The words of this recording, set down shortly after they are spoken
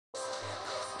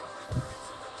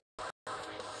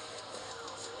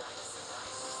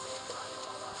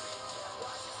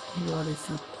What is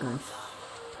up, guys?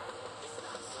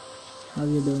 How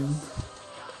you doing?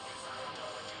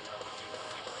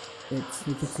 It's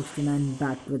Wicked69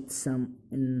 back with some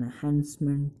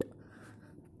enhancement.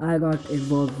 I got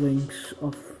evolved wings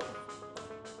of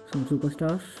some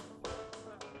superstars.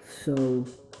 So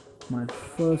my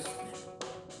first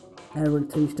ever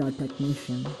 3-star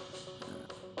technician,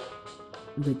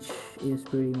 which is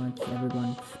pretty much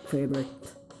everyone's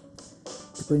favorite,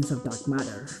 the Prince of Dark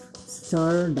Matter,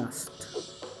 Stardust.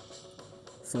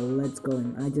 So let's go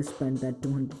in. I just spent that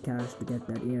 200 cash to get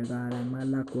that ear guard, and my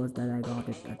luck was that I got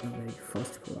it at the very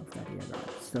first floor of that ear guard.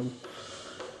 So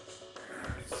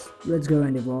let's go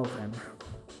and evolve him.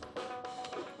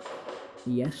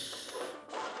 Yes,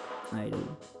 I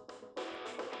do.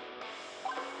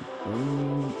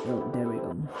 Oh, there we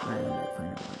go. I got that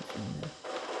final one.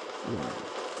 1,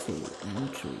 2, and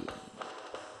 3.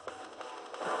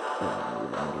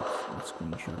 Oh, a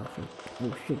screenshot of it.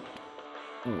 Oh shit.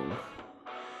 Oh.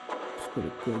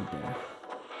 Pretty good there.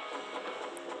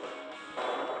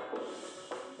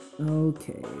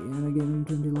 Okay, and I give him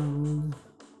 20 levels.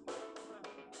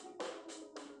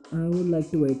 I would like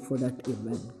to wait for that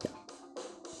event.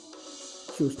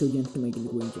 Choose 2 gems to make it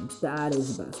green gems. That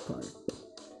is the best part.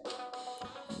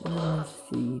 Let's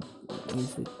see,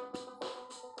 is it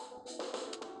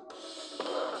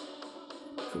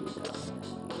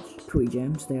 3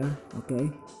 gems there? Okay.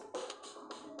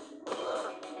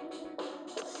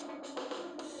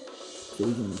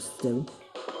 3 gems still.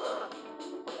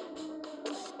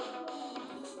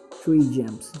 3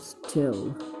 gems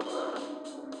still.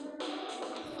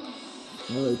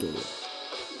 Okay.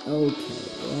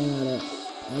 Okay.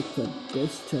 I put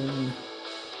this turn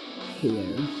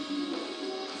here.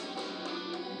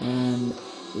 And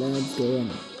let's go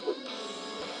and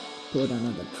put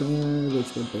another trainer,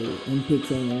 which would be MP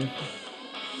trainer.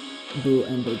 Blue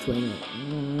MP trainer.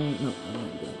 No, I'm not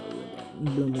gonna go with that.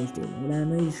 Blue moves deal more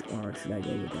damage, or should I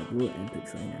go with that blue MP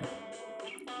trainer?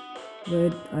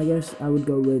 But I guess I would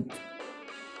go with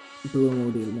blue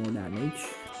will deal more damage.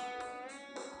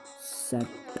 Set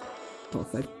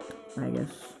perfect, I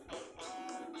guess.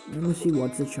 Let me see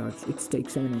what's the charge. It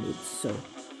takes 7 and 8, so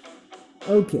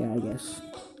okay, I guess.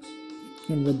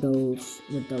 And with the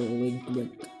link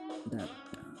with that,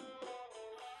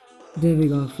 there we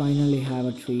go. Finally have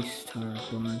a 3-star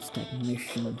bronze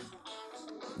technician.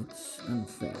 It's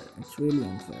unfair. It's really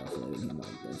unfair of letting him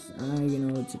like this. You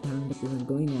know, it's a talent event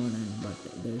going on, but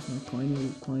there's no coin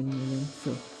event,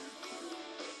 so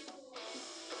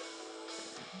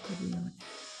pretty much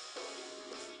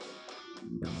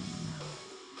down now.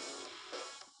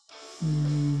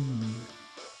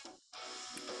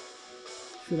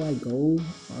 Should I go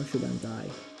or should I die?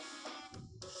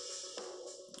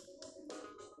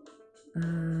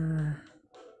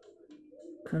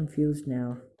 Confused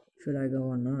now. Should I go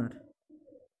or not?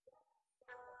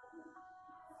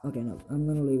 Okay, no, I'm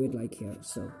gonna leave it like here.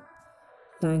 So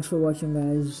thanks for watching,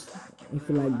 guys. If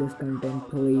you like this content,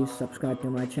 please subscribe to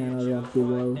my channel Rock the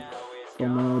World for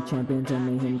more Champions and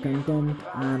Mayhem content.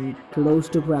 I'm close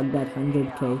to crack that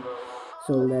 100k,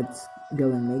 so let's go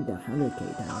and make that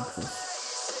 100k down first.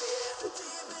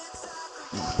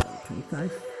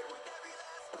 25.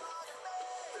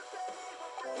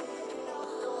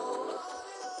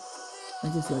 I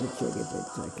just let it check if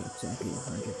it's like exactly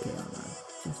 100k or not.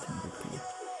 Just 100k.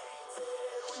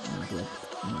 Not yet.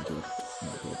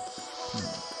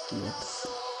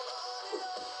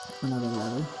 Another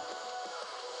level.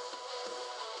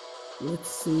 Let's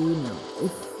see now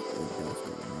if it does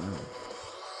go now.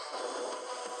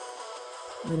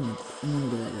 Wait a minute. I'm gonna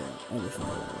get every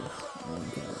single level. I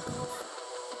don't care what it comes.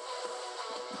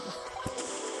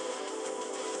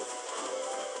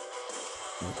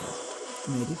 Okay.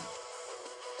 Maybe.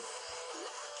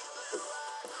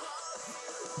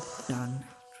 Done.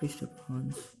 3-star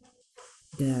bronze.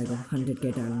 There I go.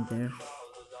 100k talent there.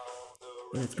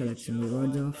 Let's collect some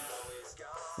rewards off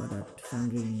for that Fan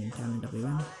Reunion talent of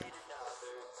event.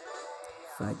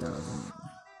 5,000.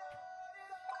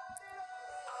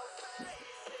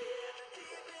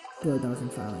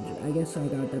 12,500. I guess I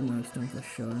got that milestone for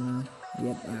sure now.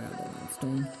 Yep, I got that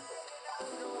milestone.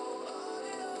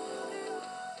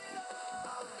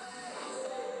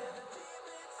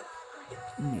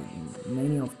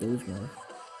 Many of those were.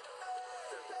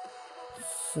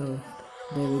 So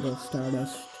there we go.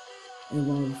 Stardust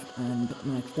evolved and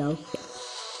maxed out.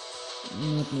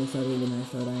 Not necessarily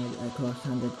maxed out. I crossed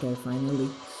 100k finally.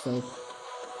 So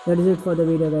that is it for the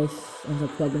video, guys. And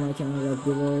subscribe to my channel Rock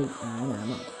the World, and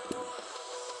I'm out.